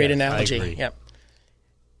analogy. I agree. Yep.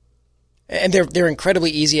 And they're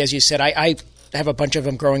incredibly easy, as you said. I have a bunch of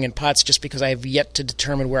them growing in pots just because I have yet to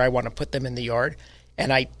determine where I want to put them in the yard.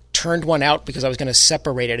 And I turned one out because I was going to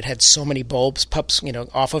separate it. It had so many pups,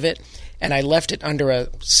 off of it. And I left it under a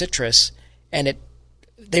citrus, and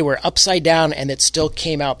they were upside down, and it still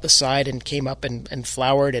came out the side and came up and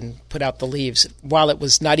flowered and put out the leaves while it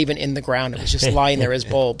was not even in the ground. It was just lying there as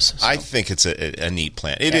bulbs. So. I think it's a neat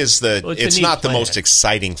plant. It is it's not the plant. most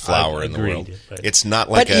exciting flower in the world. It's not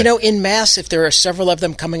like But, in mass, if there are several of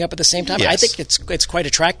them coming up at the same time, I think it's quite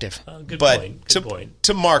attractive. Good but point.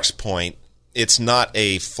 To Mark's point, it's not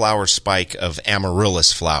a flower spike of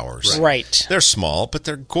amaryllis flowers. Right. They're small, but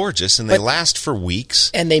they're gorgeous, and they last for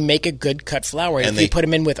weeks. And they make a good cut flower. And if you put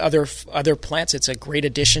them in with other plants, it's a great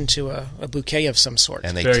addition to a bouquet of some sort.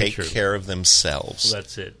 And they take care of themselves. Well,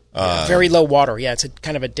 that's it. Very low water. Yeah, it's a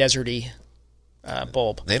kind of a deserty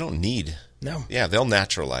bulb. They don't need. No. Yeah, they'll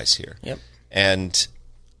naturalize here. Yep. And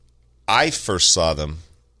I first saw them.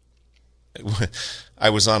 I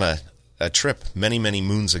was on a trip many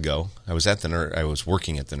moons ago. I was I was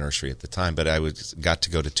working at the nursery at the time, but I got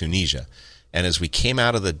to go to Tunisia. And as we came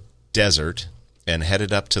out of the desert and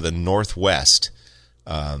headed up to the northwest,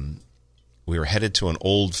 we were headed to an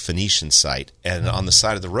old Phoenician site, and on the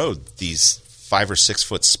side of the road, these 5 or 6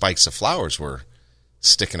 foot spikes of flowers were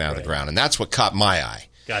sticking out of the ground, and that's what caught my eye.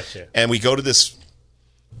 Gotcha. And we go to this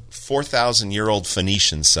 4,000-year-old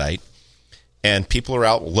Phoenician site, and people are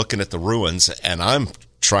out looking at the ruins, and I'm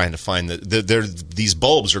trying to find these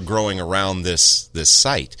bulbs are growing around this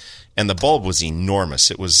site, and the bulb was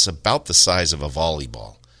enormous. It was about the size of a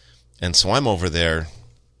volleyball, and so I'm over there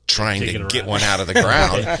trying to get one out of the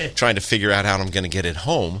ground, trying to figure out how I'm going to get it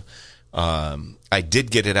home. I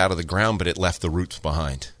did get it out of the ground, but it left the roots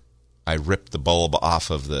behind. I ripped the bulb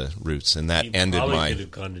off of the roots, and that ended my. Probably could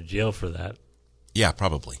have gone to jail for that. Yeah,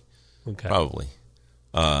 probably. Okay. Probably.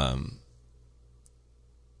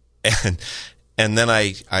 And then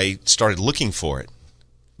I started looking for it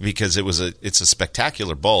because it's a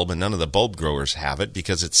spectacular bulb, and none of the bulb growers have it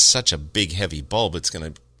because it's such a big, heavy bulb. It's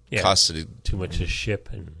going to cost it too much to ship,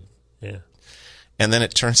 and And then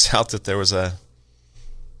it turns out that there was an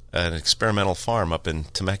experimental farm up in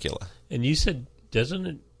Temecula. And you said,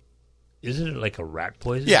 isn't it like a rat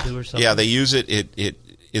poison too or something? Yeah, they use it. It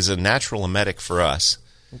is a natural emetic for us.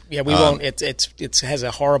 Yeah, we won't. It has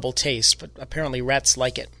a horrible taste, but apparently rats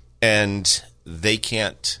like it. And they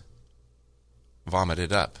can't vomit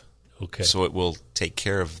it up. Okay. So it will take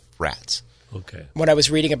care of rats. Okay. When I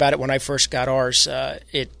was reading about it when I first got ours,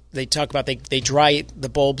 they talk about they dry the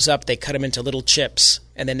bulbs up, they cut them into little chips,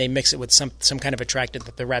 and then they mix it with some kind of attractant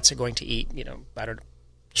that the rats are going to eat.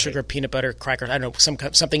 Sugar, peanut butter, crackers. I don't know,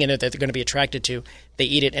 something in it that they're going to be attracted to. They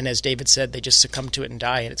eat it, and as David said, they just succumb to it and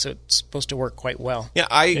die. And so it's supposed to work quite well. Yeah,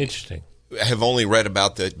 Interesting. I have only read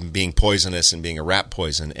about that being poisonous and being a rat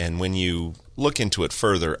poison, and when you look into it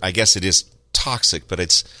further, I guess it is toxic,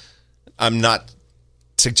 but I'm not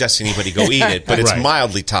suggesting anybody go eat it, but it's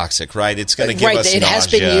mildly toxic, right? It's going to give us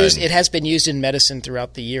nausea. It has been used in medicine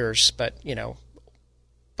throughout the years, but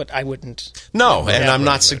but I wouldn't. No, and I'm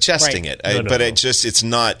not suggesting it, but it's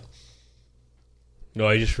not. No,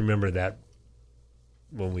 I just remember that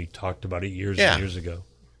when we talked about it years and years ago.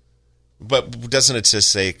 But doesn't it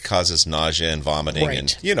just say it causes nausea and vomiting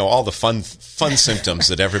and all the fun symptoms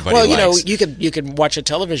that everybody likes? Well, you could watch a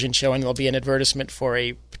television show and there'll be an advertisement for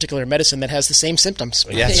a particular medicine that has the same symptoms.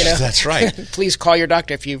 Yes, that's right. Please call your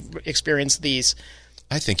doctor if you've experienced these.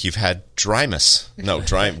 I think you've had Drymus. No,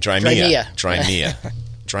 Drymea.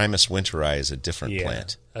 Drymus winteri is a different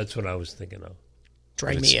plant. That's what I was thinking of.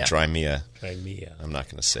 Drymea. Drymea. I'm not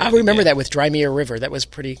going to say I remember that with Drymea River. That was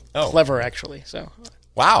pretty clever, actually. So.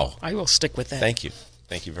 Wow. I will stick with that. Thank you.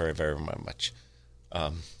 Thank you very, very much.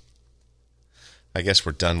 I guess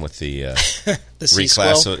we're done with the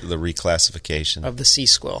reclassification of the sea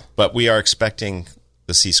squill. But we are expecting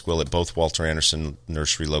the sea squill at both Walter Anderson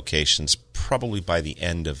nursery locations probably by the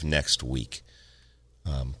end of next week,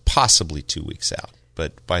 possibly 2 weeks out,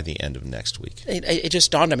 but by the end of next week. It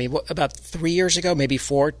just dawned on me, about 3 years ago, maybe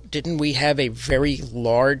 4, didn't we have a very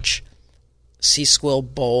large sea squill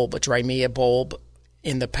bulb, a Drymea bulb,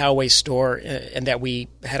 in the Poway store, and that we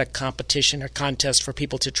had a competition or contest for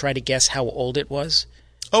people to try to guess how old it was?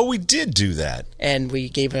 Oh, we did do that. And we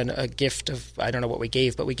gave a gift of, I don't know what we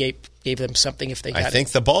gave, but we gave them something if they got it. I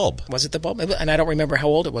think the bulb. Was it the bulb? And I don't remember how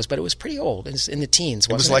old it was, but it was pretty old. It was in the teens,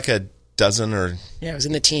 wasn't it? Was like a dozen or... Yeah, it was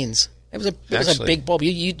in the teens. It was a big bulb.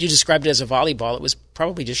 You described it as a volleyball. It was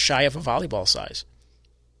probably just shy of a volleyball size.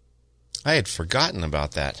 I had forgotten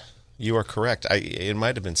about that. You are correct. It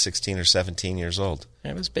might have been 16 or 17 years old.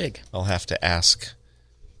 It was big. I'll have to ask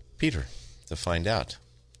Peter to find out.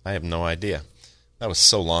 I have no idea. That was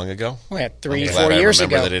so long ago. Well, 3-4 years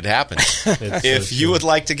ago. I remember that it happened. If you would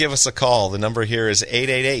like to give us a call, the number here is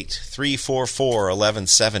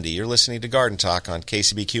 888-344-1170. You're listening to Garden Talk on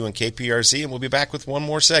KCBQ and KPRZ, and we'll be back with one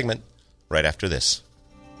more segment right after this.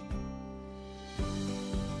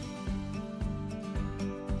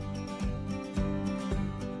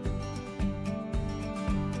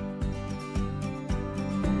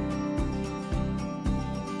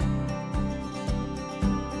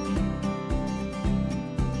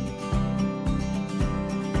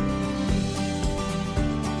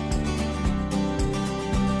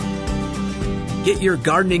 Get your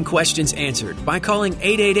gardening questions answered by calling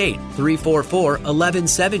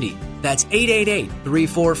 888-344-1170. That's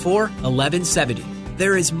 888-344-1170.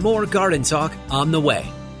 There is more Garden Talk on the way.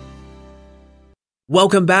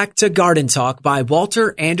 Welcome back to Garden Talk by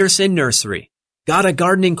Walter Anderson Nursery. Got a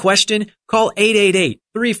gardening question? Call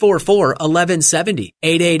 888-344-1170.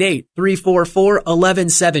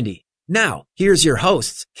 888-344-1170. Now, here's your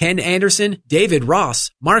hosts, Ken Anderson, David Ross,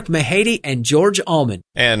 Mark Mahady, and George Allman.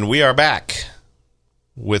 And we are back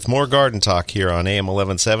with more Garden Talk here on AM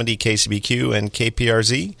 1170, KCBQ, and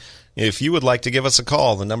KPRZ. If you would like to give us a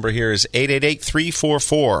call, the number here is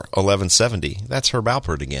 888-344-1170. That's Herb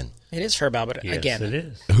Alpert again. It is Herb Alpert again. Yes, it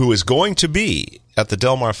is. Who is going to be at the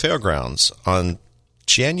Del Mar Fairgrounds on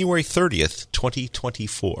January 30th,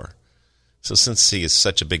 2024. So since he is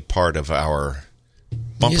such a big part of our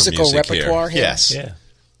bumper musical repertoire here, here. yes, Yeah.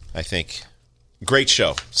 I think great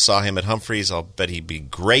show. Saw him at Humphreys. I'll bet he'd be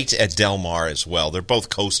great at Del Mar as well. They're both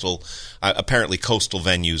coastal. Apparently, coastal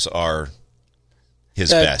venues are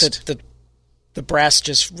his best. The brass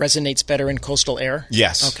just resonates better in coastal air.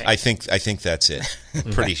 Yes, Okay. I think that's it.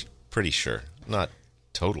 Pretty sure. Not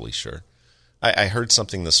totally sure. I heard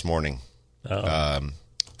something this morning on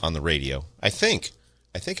the radio. I think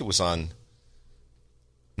it was on.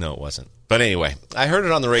 No, it wasn't. But anyway, I heard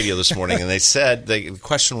it on the radio this morning, and they said the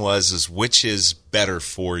question was which is better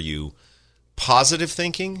for you, positive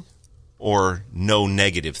thinking or no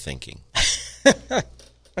negative thinking?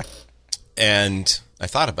 And I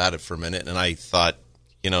thought about it for a minute, and I thought,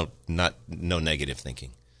 no negative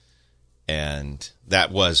thinking. And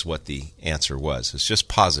that was what the answer was. It's just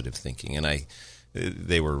positive thinking. And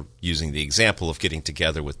they were using the example of getting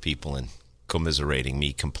together with people and commiserating,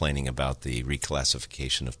 me complaining about the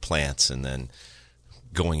reclassification of plants and then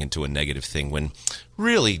going into a negative thing, when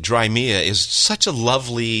really Drymea is such a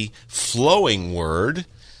lovely flowing word.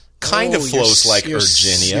 Kind of flows like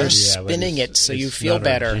Erginia. You're spinning it so you feel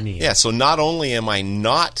better. Erginia. Yeah, so not only am I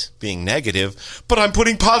not being negative, but I'm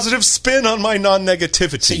putting positive spin on my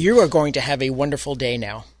non-negativity. So you are going to have a wonderful day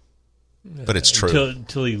now. But it's true.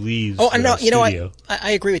 Until he leaves. Oh, no, studio.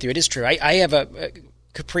 I agree with you. It is true. I have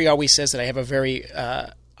Capri always says that I have a very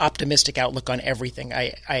optimistic outlook on everything.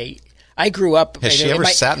 I grew up. Has she ever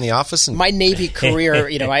sat in the office? My Navy career,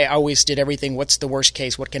 I always did everything. What's the worst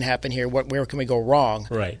case? What can happen here? Where can we go wrong?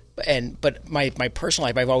 Right. But my personal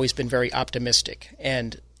life, I've always been very optimistic,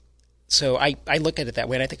 and so I look at it that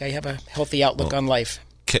way. And I think I have a healthy outlook on life.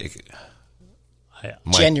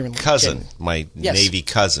 My Genuinely, cousin, my Yes. Navy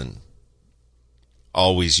cousin,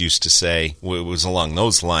 always used to say, it was along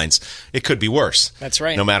those lines, it could be worse. That's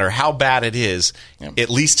right. No matter how bad it is, at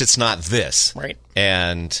least it's not this. Right.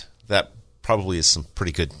 And that probably is some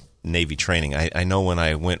pretty good Navy training. I know when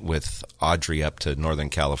I went with Audrey up to Northern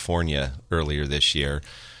California earlier this year,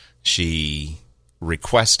 she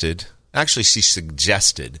suggested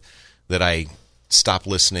that I stop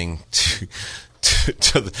listening to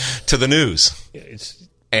the news.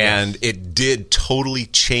 And it did totally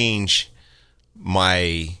change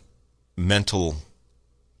my mental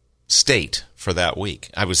state for that week.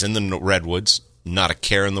 I was in the Redwoods, not a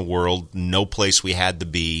care in the world, no place we had to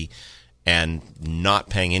be, and not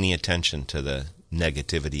paying any attention to the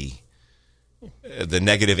negativity, the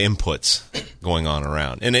negative inputs going on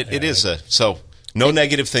around. And it is so no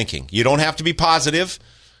negative thinking. You don't have to be positive.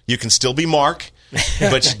 You can still be Mark,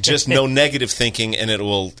 but just no negative thinking, and it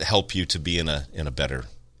will help you to be in a better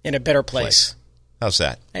place. How's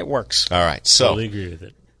that? It works. All right. So Totally agree with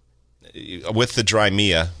it. With the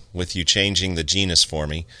Drymea, with you changing the genus for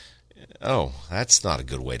me, that's not a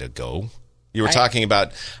good way to go. You were talking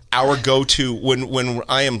about our go-to when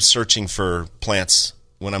I am searching for plants,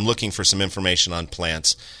 when I'm looking for some information on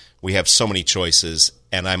plants, we have so many choices,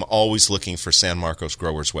 and I'm always looking for San Marcos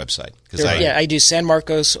Growers website. I do San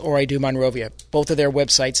Marcos or I do Monrovia. Both of their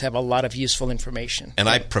websites have a lot of useful information. And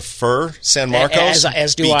I prefer San Marcos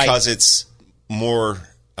as do I. Because it's more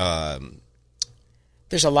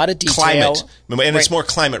there's a lot of detail. Climate, and it's more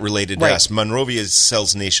climate-related to Right. us. Monrovia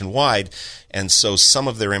sells nationwide, and so some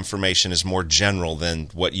of their information is more general than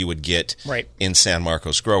what you would get in San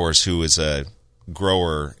Marcos Growers, who is a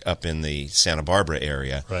grower up in the Santa Barbara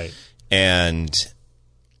area. Right. And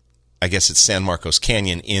I guess it's San Marcos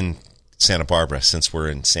Canyon in Santa Barbara, since we're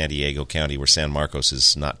in San Diego County, where San Marcos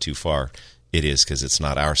is not too far. It is, because it's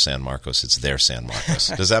not our San Marcos, it's their San Marcos.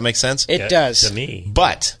 Does that make sense? It does. To me.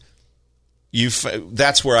 But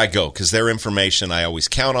that's where I go, because their information I always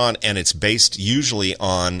count on, and it's based usually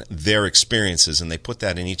on their experiences, and they put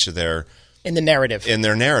that in each of their... In their narrative,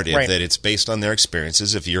 that it's based on their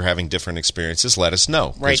experiences. If you're having different experiences, let us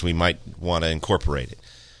know, because we might want to incorporate it.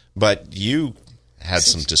 But you had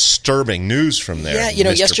some disturbing news from there.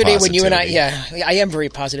 Yeah, Mr. yesterday when you and I, Positivity. I am very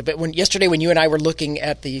positive, but yesterday when you and I were looking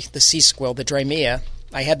at the sea squill, the Drimea,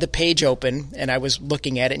 I had the page open and I was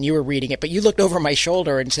looking at it and you were reading it, but you looked over my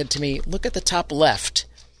shoulder and said to me, look at the top left.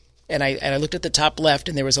 And I looked at the top left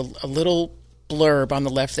and there was a little blurb on the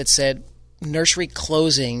left that said, nursery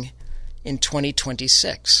closing in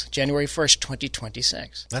 2026, January 1st,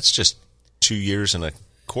 2026. That's just 2 years and a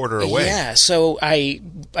quarter away. Yeah, so I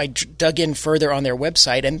dug in further on their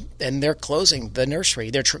website, and they're closing the nursery.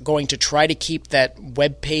 They're going to try to keep that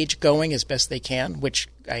web page going as best they can, which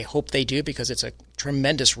I hope they do because it's a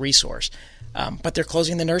tremendous resource. But they're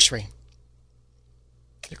closing the nursery.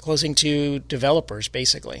 They're closing to developers,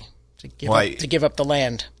 basically, to give up the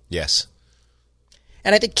land. Yes.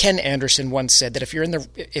 And I think Ken Anderson once said that if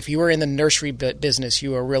you are in the nursery business,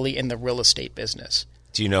 you are really in the real estate business.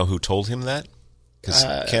 Do you know who told him that? Because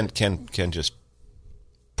Ken just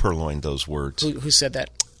purloined those words. Who said that?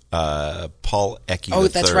 Paul Ecke Oh, III.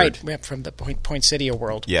 that's right. From the Poinsettia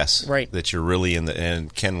world. Yes. Right. That you're really in the...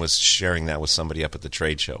 And Ken was sharing that with somebody up at the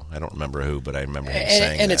trade show. I don't remember who, but I remember him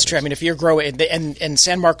saying that. And it's true. I mean, if you're growing... And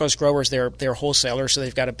San Marcos growers, they're wholesalers, so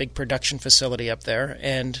they've got a big production facility up there.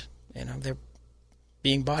 And, they're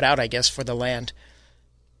being bought out, I guess, for the land.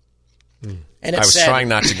 And I was sad. trying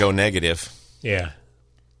not to go negative. Yeah.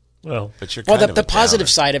 Well, but you're the positive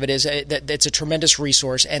side of it is that it's a tremendous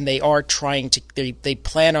resource, and they are trying to. They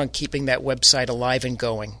plan on keeping that website alive and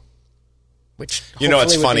going. Which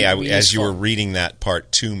it's funny. As you were reading that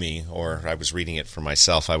part to me, or I was reading it for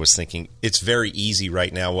myself, I was thinking it's very easy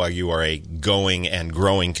right now, while you are a going and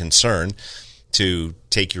growing concern, to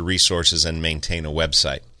take your resources and maintain a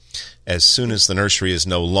website. As soon as the nursery is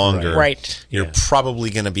no longer, right. You're probably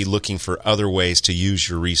going to be looking for other ways to use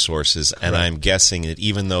your resources. And I'm guessing that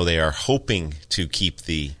even though they are hoping to keep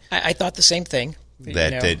the... I thought the same thing.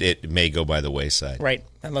 That it may go by the wayside. Right,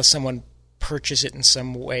 unless someone purchases it in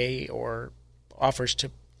some way or offers to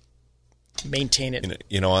maintain it.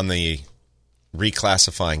 On the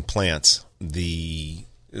reclassifying plants,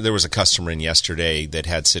 there was a customer in yesterday that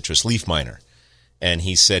had citrus leaf miner. And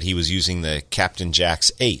he said he was using the Captain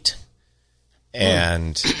Jack's 8.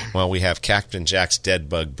 And, we have Captain Jack's Dead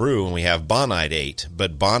Bug Brew, and we have Bonide 8.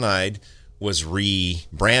 But Bonide was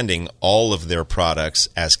rebranding all of their products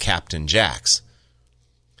as Captain Jack's.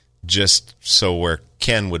 Just so where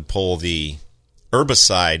Ken would pull the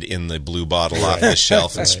herbicide in the blue bottle off the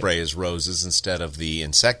shelf and spray his roses instead of the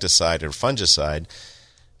insecticide or fungicide,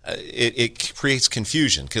 it creates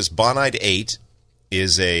confusion. Because Bonide 8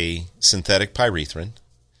 is a synthetic pyrethrin,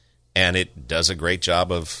 and it does a great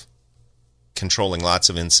job of controlling lots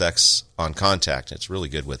of insects on contact. It's really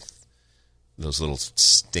good with those little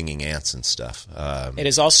stinging ants and stuff. 8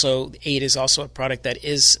 is also a product that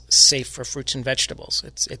is safe for fruits and vegetables.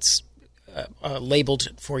 It's labeled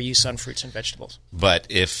for use on fruits and vegetables. But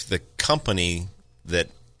if the company that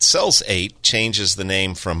sells 8 changes the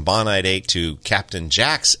name from Bonide 8 to Captain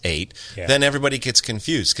Jack's 8, then everybody gets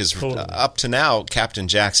confused because up to now, Captain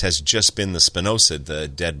Jack's has just been the spinosad, the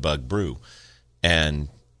Dead Bug Brew, and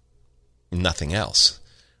nothing else.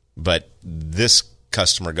 But this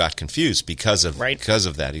customer got confused because of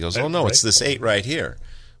that. He goes, "Oh no, it's this 8 right here."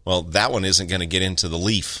 Well, that one isn't going to get into the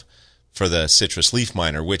leaf for the citrus leaf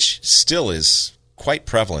miner, which still is quite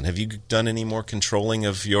prevalent. Have you done any more controlling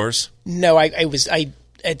of yours? No,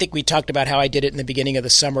 I think we talked about how I did it in the beginning of the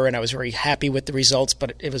summer, and I was very happy with the results,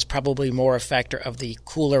 but it was probably more a factor of the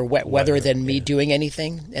cooler, wet weather than me doing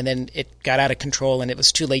anything. And then it got out of control, and it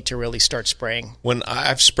was too late to really start spraying. When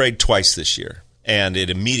I've sprayed twice this year, and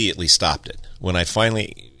it immediately stopped it. When I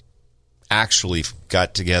finally actually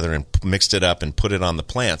got together and mixed it up and put it on the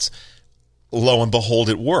plants, lo and behold,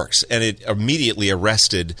 it works. And it immediately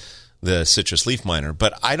arrested the citrus leaf miner.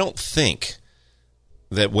 But I don't think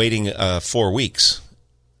that waiting 4 weeks,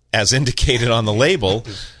 as indicated on the label,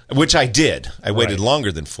 which I did. I waited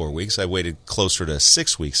longer than 4 weeks. I waited closer to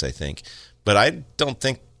 6 weeks, I think. But I don't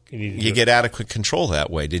think you get adequate control that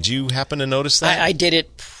way. Did you happen to notice that? I did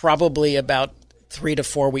it probably about 3 to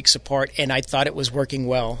 4 weeks apart, and I thought it was working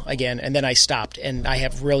well again, and then I stopped, and I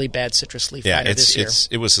have really bad citrus leaf miner this year.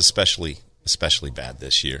 It was especially bad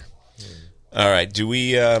this year. All right. Do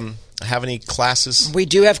we have any classes? We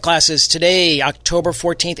do have classes. Today, October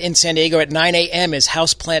 14th in San Diego at 9 a.m. is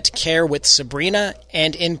Houseplant Care with Sabrina,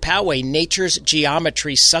 and in Poway, Nature's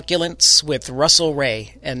Geometry Succulents with Russell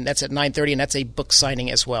Ray, and that's at 9:30, and that's a book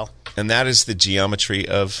signing as well. And that is the geometry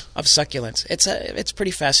of succulents. It's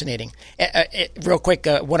pretty fascinating. Real quick,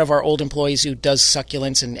 one of our old employees who does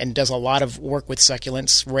succulents and does a lot of work with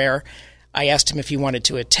succulents, Rare, I asked him if he wanted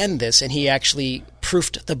to attend this, and he actually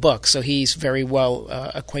proofed the book. So he's very well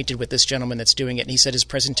acquainted with this gentleman that's doing it. And he said his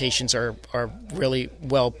presentations are really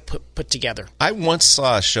well put together. I once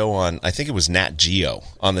saw a show on, I think it was Nat Geo,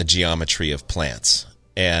 on the geometry of plants.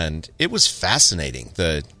 And it was fascinating,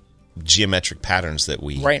 the geometric patterns that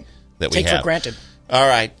we take have for granted. All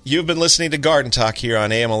right. You've been listening to Garden Talk here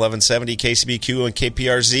on AM 1170, KCBQ, and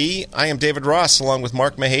KPRZ. I am David Ross, along with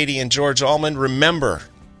Mark Mahady and George Allman. Remember,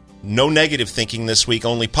 no negative thinking this week,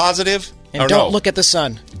 only positive. And don't look at the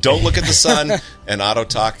sun. Don't look at the sun. And Auto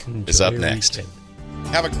Talk is up next.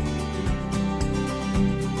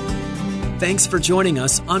 Thanks for joining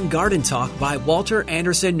us on Garden Talk by Walter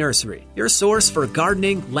Anderson Nursery, your source for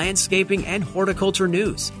gardening, landscaping, and horticulture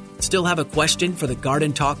news. Still have a question for the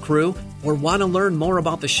Garden Talk crew or want to learn more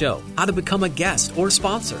about the show, how to become a guest or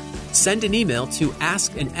sponsor? Send an email to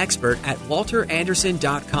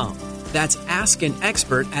askanexpert@walteranderson.com. That's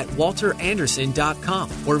askanexpert@walteranderson.com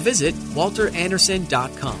or visit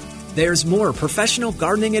walteranderson.com. There's more professional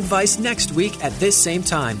gardening advice next week at this same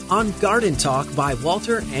time on Garden Talk by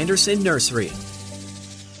Walter Anderson Nursery.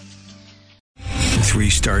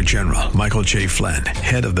 3-star General Michael J. Flynn,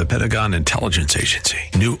 head of the Pentagon Intelligence Agency,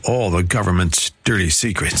 knew all the government's dirty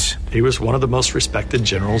secrets. He was one of the most respected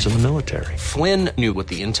generals in the military. Flynn knew what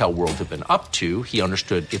the intel world had been up to. He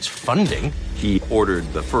understood its funding. He ordered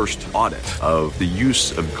the first audit of the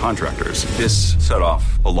use of contractors. This set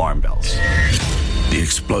off alarm bells. The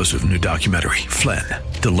explosive new documentary, Flynn,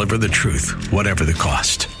 Deliver the Truth, Whatever the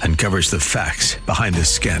Cost, uncovers the facts behind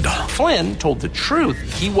this scandal. Flynn told the truth.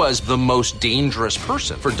 He was the most dangerous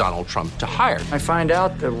person for Donald Trump to hire. I find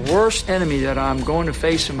out the worst enemy that I'm going to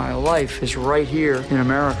face in my life is right here in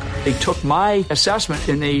America. They took my assessment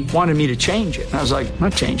and they wanted me to change it. And I was like, I'm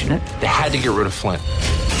not changing it. They had to get rid of Flynn.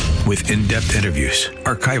 With in-depth interviews,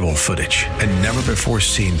 archival footage, and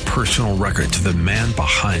never-before-seen personal records of the man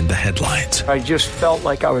behind the headlines. I just felt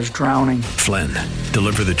like I was drowning. Flynn,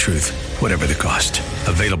 Deliver the Truth, Whatever the Cost.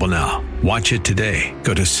 Available now. Watch it today.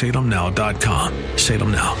 Go to salemnow.com.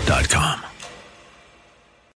 salemnow.com.